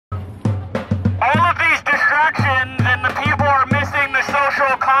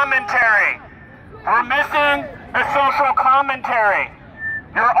commentary. We're missing the social commentary.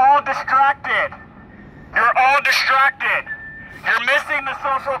 You're all distracted. You're all distracted. You're missing the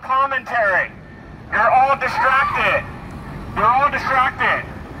social commentary. You're all distracted. You're all distracted.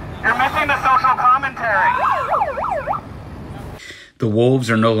 You're missing the social commentary. The wolves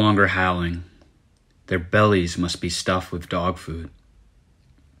are no longer howling. Their bellies must be stuffed with dog food.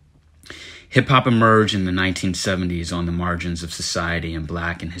 Hip-hop emerged in the 1970s on the margins of society in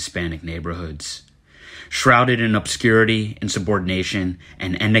Black and Hispanic neighborhoods. Shrouded in obscurity, insubordination,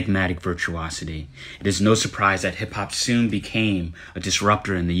 and enigmatic virtuosity, it is no surprise that hip-hop soon became a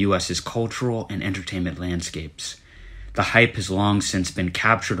disruptor in the U.S.'s cultural and entertainment landscapes. The hype has long since been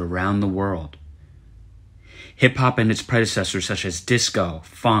captured around the world. Hip-hop and its predecessors such as disco,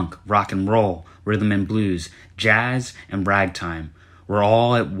 funk, rock and roll, rhythm and blues, jazz, and ragtime were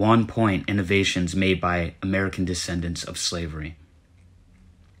all at one point innovations made by American descendants of slavery.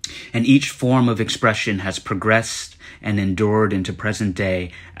 And each form of expression has progressed and endured into present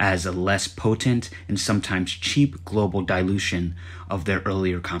day as a less potent and sometimes cheap global dilution of their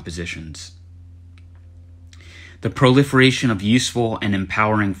earlier compositions. The proliferation of useful and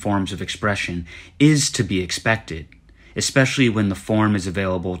empowering forms of expression is to be expected, especially when the form is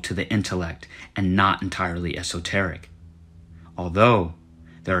available to the intellect and not entirely esoteric. Although,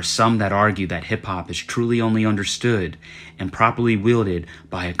 there are some that argue that hip-hop is truly only understood and properly wielded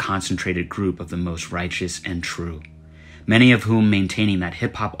by a concentrated group of the most righteous and true, many of whom maintaining that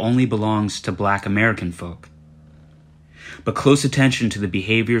hip-hop only belongs to Black American folk. But close attention to the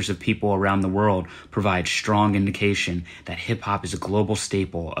behaviors of people around the world provides strong indication that hip-hop is a global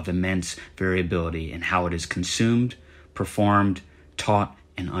staple of immense variability in how it is consumed, performed, taught,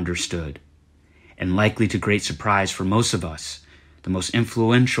 and understood. And likely to great surprise for most of us, the most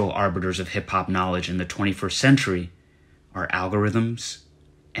influential arbiters of hip-hop knowledge in the 21st century are algorithms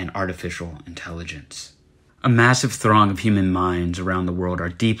and artificial intelligence. A massive throng of human minds around the world are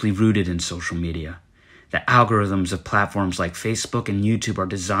deeply rooted in social media. The algorithms of platforms like Facebook and YouTube are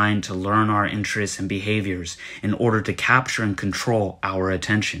designed to learn our interests and behaviors in order to capture and control our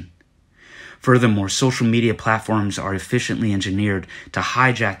attention. Furthermore, social media platforms are efficiently engineered to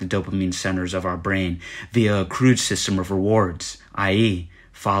hijack the dopamine centers of our brain via a crude system of rewards, i.e.,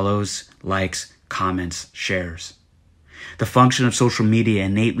 follows, likes, comments, shares. The function of social media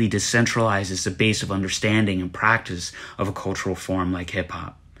innately decentralizes the base of understanding and practice of a cultural form like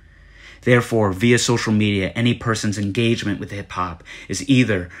hip-hop. Therefore, via social media, any person's engagement with hip-hop is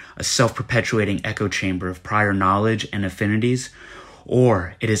either a self-perpetuating echo chamber of prior knowledge and affinities,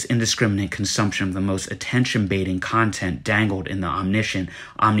 or it is indiscriminate consumption of the most attention-baiting content dangled in the omniscient,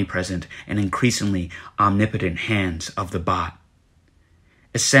 omnipresent, and increasingly omnipotent hands of the bot.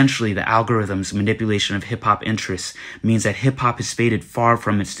 Essentially, the algorithm's manipulation of hip-hop interests means that hip-hop is faded far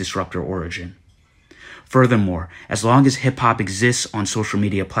from its disruptor origin. Furthermore, as long as hip-hop exists on social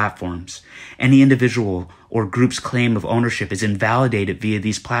media platforms, any individual or group's claim of ownership is invalidated via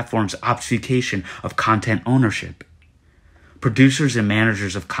these platforms' obfuscation of content ownership. Producers and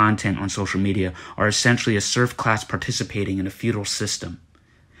managers of content on social media are essentially a serf class participating in a feudal system.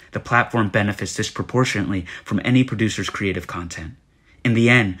 The platform benefits disproportionately from any producer's creative content. In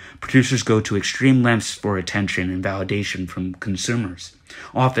the end, producers go to extreme lengths for attention and validation from consumers,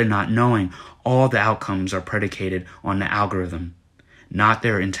 often not knowing all the outcomes are predicated on the algorithm, not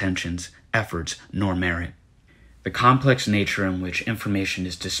their intentions, efforts, nor merit. The complex nature in which information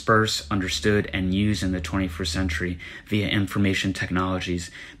is dispersed, understood, and used in the 21st century via information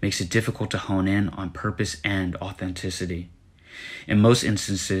technologies makes it difficult to hone in on purpose and authenticity. In most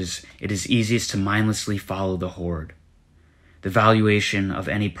instances, it is easiest to mindlessly follow the horde. The valuation of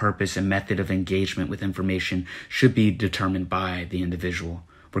any purpose and method of engagement with information should be determined by the individual,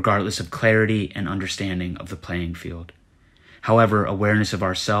 regardless of clarity and understanding of the playing field. However, awareness of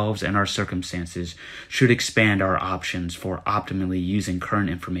ourselves and our circumstances should expand our options for optimally using current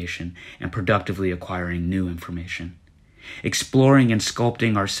information and productively acquiring new information. Exploring and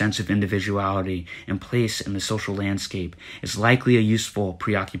sculpting our sense of individuality and place in the social landscape is likely a useful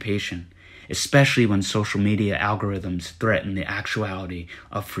preoccupation, especially when social media algorithms threaten the actuality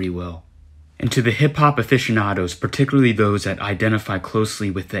of free will. And to the hip-hop aficionados, particularly those that identify closely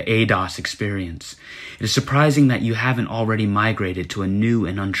with the ADOS experience, it is surprising that you haven't already migrated to a new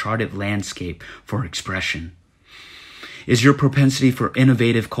and uncharted landscape for expression. Is your propensity for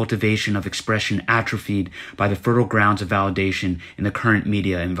innovative cultivation of expression atrophied by the fertile grounds of validation in the current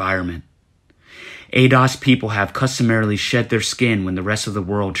media environment? ADOS people have customarily shed their skin when the rest of the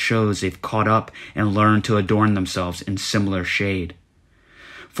world shows they've caught up and learned to adorn themselves in similar shade.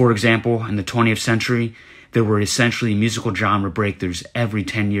 For example, in the 20th century, There were essentially musical genre breakthroughs every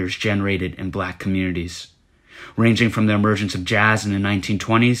 10 years generated in black communities, ranging from the emergence of jazz in the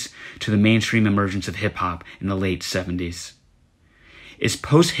 1920s to the mainstream emergence of hip-hop in the late 70s. Is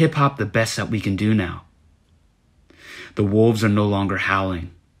post-hip-hop the best that we can do now? The wolves are no longer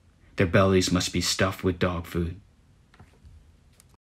howling. Their bellies must be stuffed with dog food.